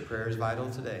church. Prayer is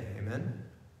vital today. Amen?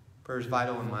 Prayer is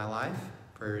vital in my life.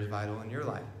 Prayer is vital in your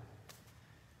life.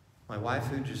 My wife,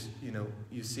 who just,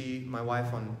 you see my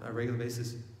wife on a regular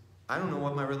basis, I don't know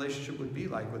what my relationship would be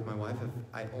like with my wife if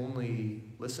I only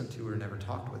listened to her and never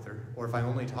talked with her, or if I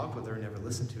only talked with her and never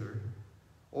listened to her,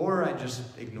 or I just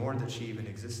ignored that she even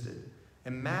existed.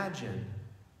 Imagine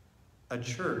a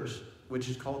church which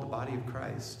is called the body of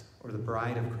Christ, or the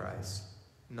bride of Christ,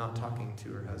 not talking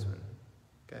to her husband.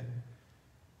 Okay?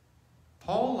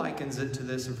 Paul likens it to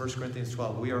this in 1 Corinthians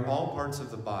 12. We are all parts of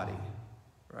the body,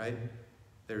 right?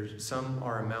 Some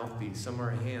are a mouthpiece, some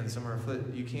are a hand, some are a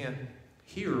foot. You can't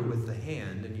hear with the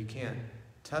hand, and you can't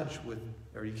touch with,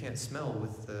 or you can't smell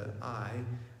with the eye.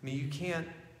 I mean, you can't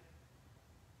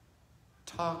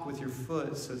talk with your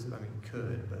foot. So, you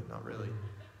could, but not really.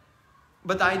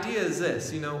 But the idea is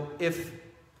this, if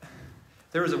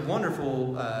there was a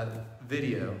wonderful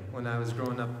video when I was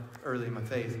growing up early in my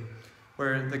faith,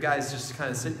 where the guy's just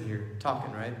kind of sitting here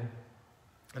talking, right?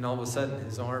 And all of a sudden,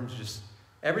 his arms just,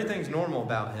 everything's normal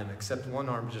about him, except one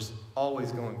arm just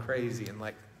always going crazy and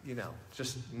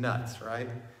just nuts, right?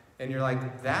 And you're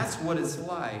like, that's what it's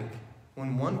like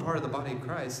when one part of the body of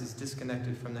Christ is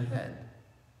disconnected from the head.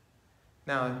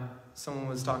 Now, someone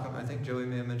was talking, I think Joey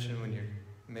may have mentioned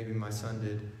maybe my son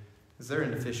did, because they're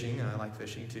into fishing, and I like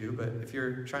fishing too, but if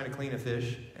you're trying to clean a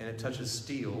fish and it touches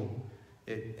steel,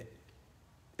 it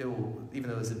will, even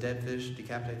though it's a dead fish,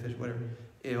 decapitated fish, whatever,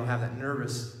 it'll have that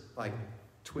nervous,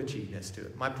 twitchiness to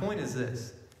it. My point is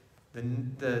this.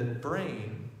 The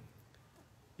brain,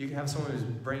 you can have someone who's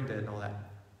brain dead and all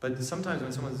that, but sometimes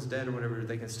when someone's dead or whatever,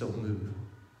 they can still move.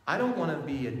 I don't want to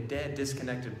be a dead,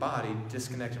 disconnected body,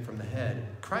 disconnected from the head.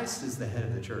 Christ is the head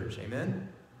of the church, amen?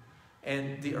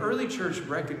 And the early church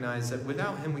recognized that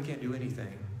without him we can't do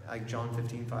anything, like John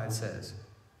 15:5 says.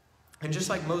 And just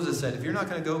like Moses said, if you're not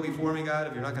going to go before me, God,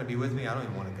 if you're not going to be with me, I don't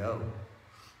even want to go.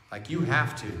 You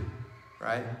have to,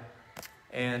 right?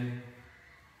 And,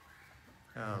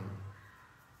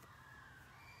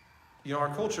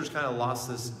 our culture's kind of lost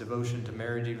this devotion to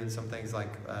marriage. Even some things like,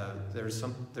 there's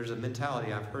a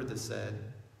mentality, I've heard this said,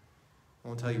 I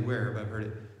won't tell you where, but I've heard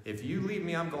it. If you leave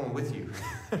me, I'm going with you,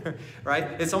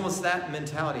 right? It's almost that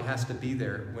mentality has to be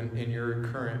there when in your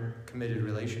current committed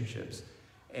relationships.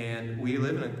 And we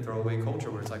live in a throwaway culture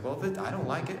where it's like, well, if I don't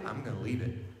like it, I'm going to leave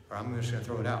it, or I'm just going to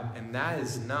throw it out. And that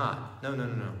is not, no.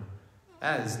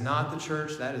 That is not the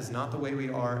church. That is not the way we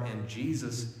are. And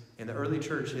Jesus, in the early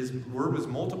church, his word was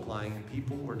multiplying, and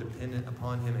people were dependent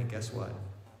upon him. And guess what?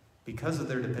 Because of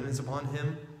their dependence upon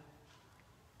him,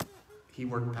 he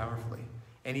worked powerfully.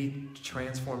 And he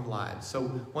transformed lives.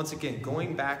 So once again,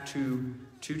 going back to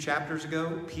 2 chapters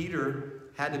ago, Peter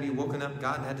had to be woken up.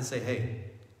 God had to say, hey,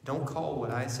 don't call what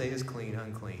I say is clean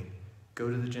unclean. Go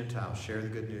to the Gentiles. Share the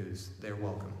good news. They're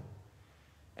welcome.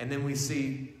 And then we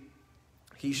see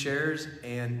he shares,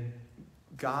 and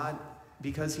God,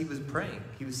 because he was praying,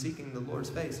 he was seeking the Lord's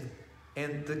face.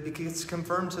 And it gets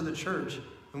confirmed to the church.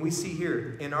 And we see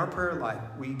here, in our prayer life,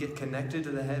 we get connected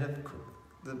to the head of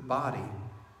the body,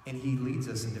 and he leads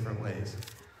us in different ways.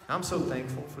 I'm so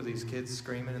thankful for these kids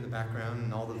screaming in the background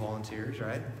and all the volunteers,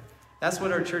 right? That's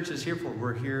what our church is here for.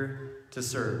 We're here to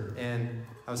serve. And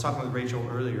I was talking with Rachel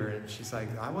earlier, and she's like,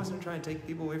 I wasn't trying to take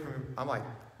people away from him. I'm like,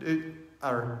 dude,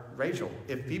 or Rachel,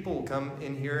 if people come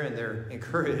in here and they're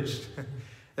encouraged,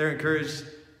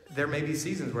 there may be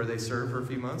seasons where they serve for a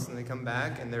few months and they come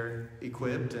back and they're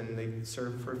equipped and they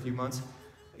serve for a few months.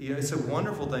 You know, it's a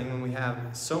wonderful thing when we have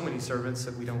so many servants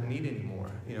that we don't need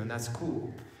anymore, you know, and that's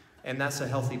cool. And that's a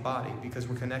healthy body because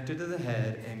we're connected to the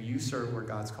head and you serve where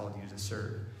God's called you to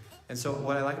serve. And so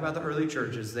what I like about the early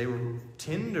church is they were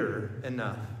tender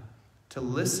enough to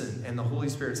listen, and the Holy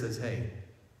Spirit says, hey,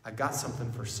 I got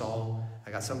something for Saul.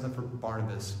 I got something for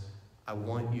Barnabas. I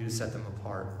want you to set them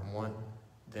apart. I want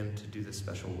them to do this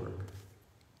special work.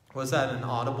 Was that an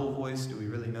audible voice? Do we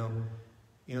really know?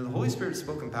 You know, the Holy Spirit has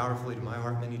spoken powerfully to my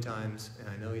heart many times, and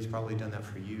I know he's probably done that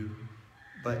for you.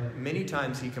 But many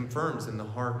times he confirms in the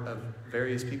heart of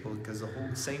various people, because the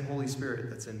same Holy Spirit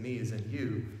that's in me is in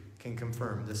you, can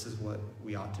confirm this is what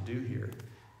we ought to do here.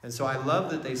 And so I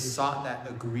love that they sought that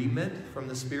agreement from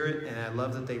the Spirit, and I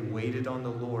love that they waited on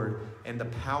the Lord and the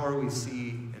power we see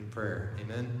in prayer.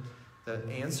 Amen? The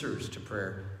answers to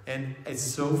prayer. And it's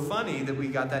so funny that we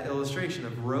got that illustration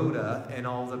of Rhoda and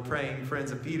all the praying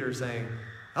friends of Peter saying,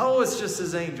 oh, it's just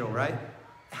his angel, right?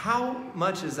 How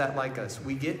much is that like us?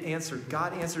 We get answered.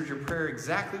 God answered your prayer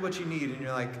exactly what you need, and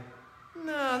you're like,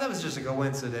 no, that was just a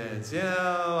coincidence. You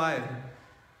know,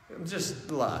 just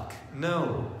luck.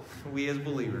 No, we as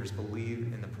believers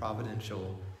believe in the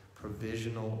providential,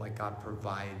 provisional, like God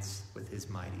provides with his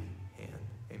mighty hand.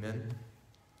 Amen?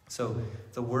 So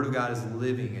the Word of God is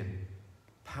living and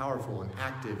powerful and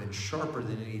active and sharper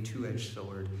than any two-edged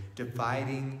sword,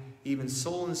 dividing even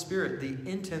soul and spirit, the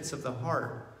intents of the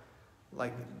heart,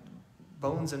 like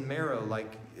bones and marrow.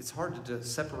 Like it's hard to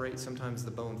separate sometimes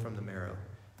the bone from the marrow.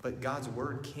 But God's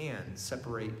word can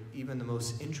separate even the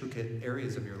most intricate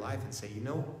areas of your life and say, you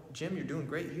know, Jim, you're doing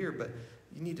great here, but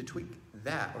you need to tweak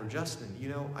that. Or Justin, you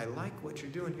know, I like what you're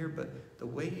doing here, but the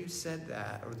way you said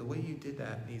that or the way you did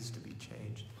that needs to be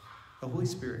changed. The Holy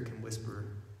Spirit can whisper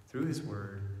through his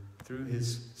word, through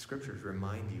his scriptures,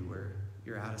 remind you where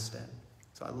you're out of step.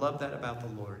 So I love that about the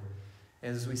Lord.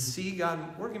 And as we see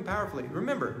God working powerfully,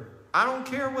 remember, I don't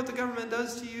care what the government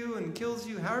does to you and kills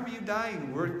you. However you die,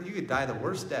 you could die the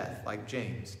worst death, like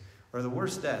James, or the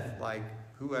worst death, like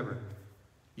whoever.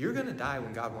 You're going to die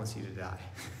when God wants you to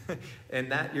die. And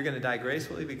that you're going to die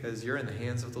gracefully because you're in the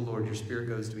hands of the Lord. Your spirit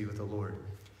goes to be with the Lord.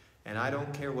 And I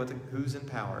don't care who's in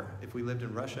power. If we lived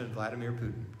in Russia and Vladimir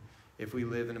Putin, if we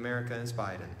live in America and it's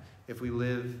Biden, if we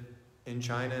live in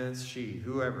China and it's Xi,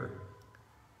 whoever.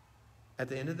 At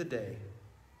the end of the day,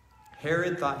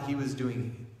 Herod thought he was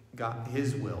doing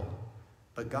his will,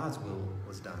 but God's will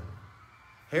was done.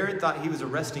 Herod thought he was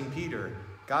arresting Peter.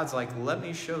 God's like, let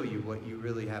me show you what you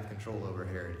really have control over,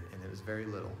 Herod. And it was very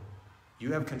little.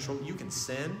 You have control. You can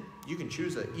sin. You can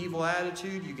choose an evil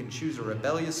attitude. You can choose a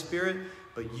rebellious spirit,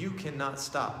 but you cannot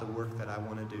stop the work that I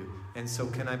want to do. And so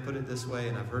can I put it this way,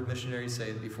 and I've heard missionaries say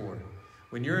it before.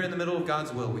 When you're in the middle of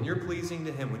God's will, when you're pleasing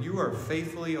to him, when you are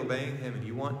faithfully obeying him and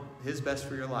you want his best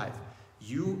for your life,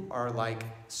 you are like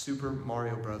Super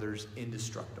Mario Brothers,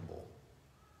 indestructible.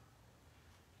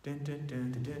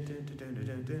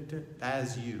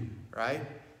 As you, right?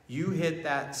 You hit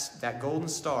that golden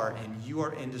star and you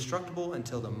are indestructible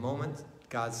until the moment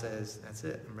God says, that's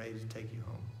it, I'm ready to take you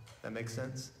home. That makes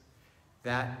sense?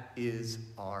 That is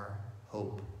our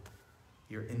hope.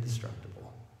 You're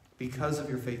indestructible because of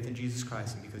your faith in Jesus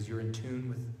Christ and because you're in tune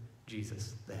with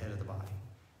Jesus, the head of the body.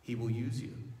 He will use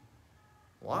you.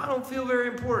 Well, I don't feel very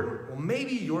important. Well,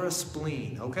 maybe you're a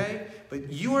spleen, okay?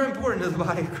 But you are important to the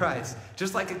body of Christ,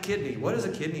 just like a kidney. What does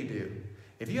a kidney do?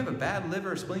 If you have a bad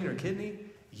liver, spleen, or kidney,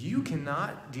 you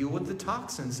cannot deal with the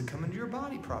toxins that come into your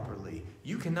body properly.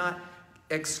 You cannot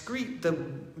excrete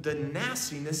the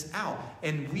nastiness out.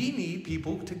 And we need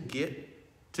people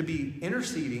to be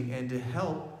interceding and to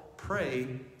help pray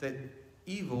that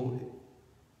evil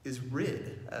is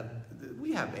rid.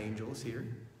 We have angels here.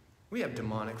 We have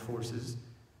demonic forces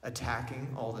attacking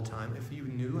all the time. If you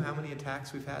knew how many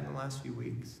attacks we've had in the last few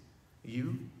weeks,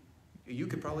 you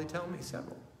could probably tell me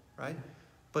several, right?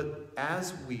 But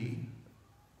as we,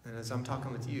 and as I'm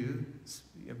talking with you,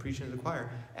 preaching to the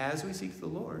choir, as we seek the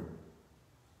Lord,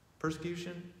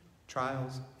 persecution,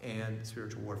 trials, and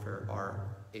spiritual warfare are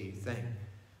a thing.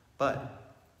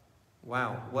 But,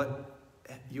 wow,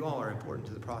 you all are important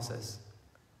to the process.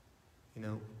 You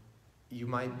know,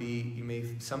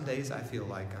 some days I feel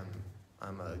like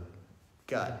I'm a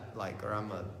gut, like, or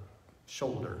I'm a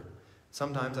shoulder.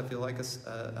 Sometimes I feel like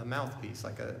a mouthpiece,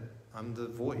 like I'm the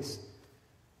voice.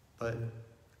 But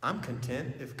I'm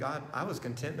content if God, I was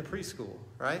content in the preschool,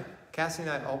 right? Cassie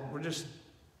and I,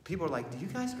 people are like, are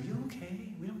you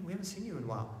okay? We haven't seen you in a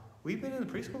while. We've been in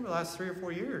the preschool for the last 3 or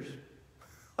 4 years.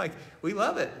 Like, we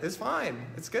love it. It's fine.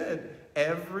 It's good.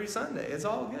 Every Sunday. It's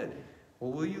all good.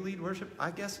 Well, will you lead worship?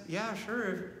 I guess, yeah,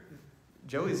 sure.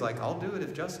 Joey's like, I'll do it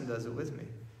if Justin does it with me.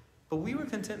 But we were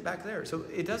content back there. So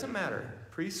it doesn't matter.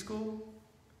 Preschool,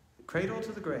 cradle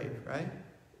to the grave, right?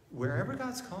 Wherever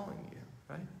God's calling you,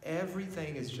 right?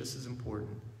 Everything is just as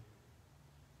important.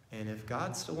 And if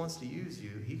God still wants to use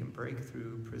you, he can break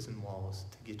through prison walls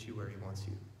to get you where he wants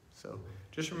you. So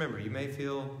just remember, you may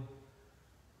feel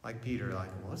like Peter, like,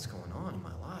 what's going on in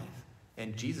my life?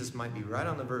 And Jesus might be right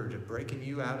on the verge of breaking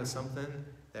you out of something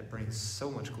that brings so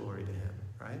much glory to him,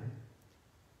 right?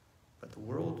 But the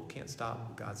world can't stop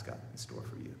what God's got in store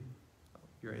for you.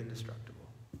 You're indestructible.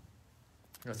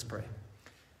 Let's pray.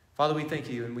 Father, we thank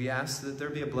you, and we ask that there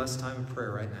be a blessed time of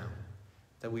prayer right now,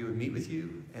 that we would meet with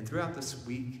you, and throughout this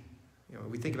week,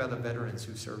 we think about the veterans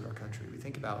who served our country. We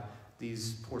think about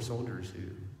these poor soldiers who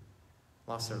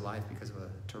lost their life because of a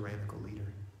tyrannical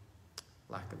leader,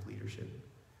 lack of leadership.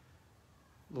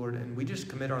 Lord, and we just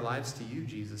commit our lives to you,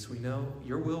 Jesus. We know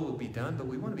your will be done, but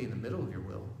we want to be in the middle of your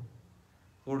will.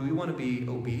 Lord, we want to be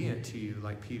obedient to you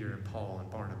like Peter and Paul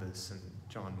and Barnabas and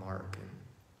John Mark and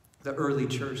the early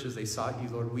church as they sought you.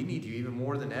 Lord, we need you even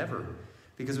more than ever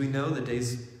because we know the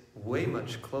day's way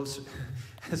much closer.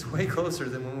 It's way closer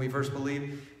than when we first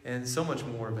believed, and so much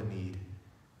more of a need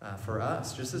for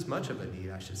us, just as much of a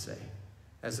need, I should say,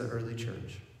 as the early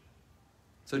church.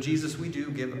 So Jesus, we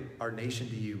do give our nation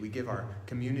to you. We give our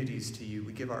communities to you.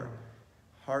 We give our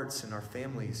hearts and our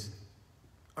families,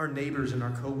 our neighbors and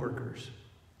our co-workers,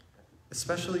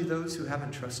 especially those who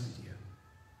haven't trusted you.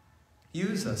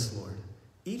 Use us, Lord,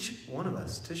 each one of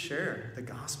us, to share the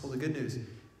gospel, the good news.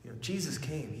 Jesus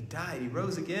came, he died, he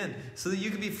rose again, so that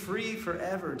you can be free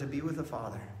forever to be with the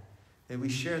Father. May we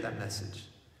share that message.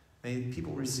 May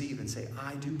people receive and say,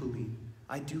 I do believe,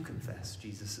 I do confess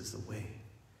Jesus is the way,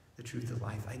 the truth, the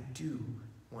life. I do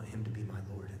want him to be my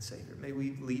Lord and Savior. May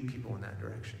we lead people in that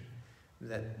direction,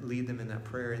 that lead them in that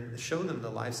prayer and show them the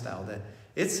lifestyle that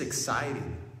it's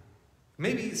exciting.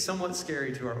 Maybe somewhat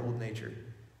scary to our old nature.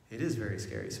 It is very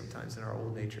scary sometimes in our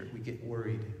old nature. We get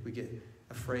worried, we get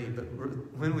afraid, but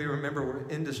when we remember we're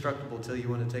indestructible till you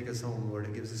want to take us home, Lord,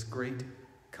 it gives us great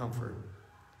comfort.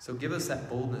 So give us that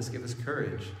boldness, give us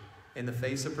courage in the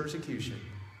face of persecution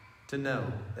to know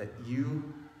that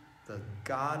you, the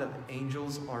God of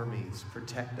angels' armies,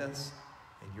 protect us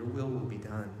and your will be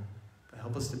done. But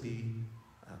help us to be,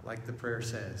 like the prayer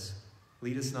says,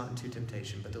 lead us not into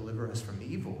temptation, but deliver us from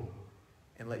evil.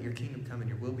 And let your kingdom come and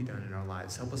your will be done in our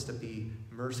lives. Help us to be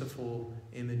merciful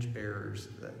image bearers,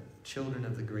 the children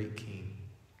of the great King.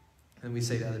 And we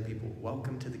say to other people,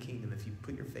 welcome to the kingdom. If you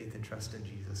put your faith and trust in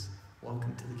Jesus,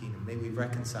 welcome to the kingdom. May we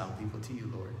reconcile people to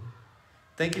you, Lord.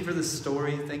 Thank you for this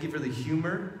story. Thank you for the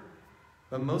humor.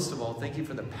 But most of all, thank you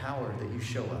for the power that you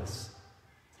show us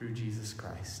through Jesus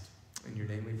Christ. In your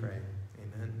name we pray.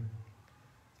 Amen.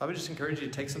 I would just encourage you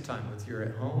to take some time, whether you're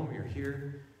at home or you're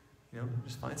here.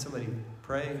 Just find somebody,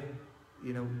 pray.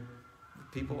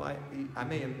 People, I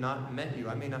may have not met you.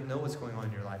 I may not know what's going on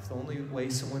in your life. The only way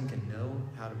someone can know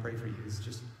how to pray for you is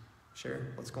just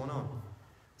share what's going on.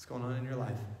 What's going on in your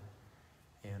life.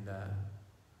 And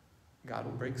God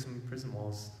will break some prison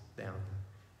walls down.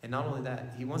 And not only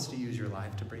that, he wants to use your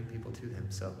life to bring people to him.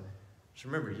 So just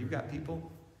remember, you've got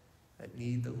people that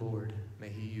need the Lord. May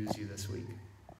he use you this week.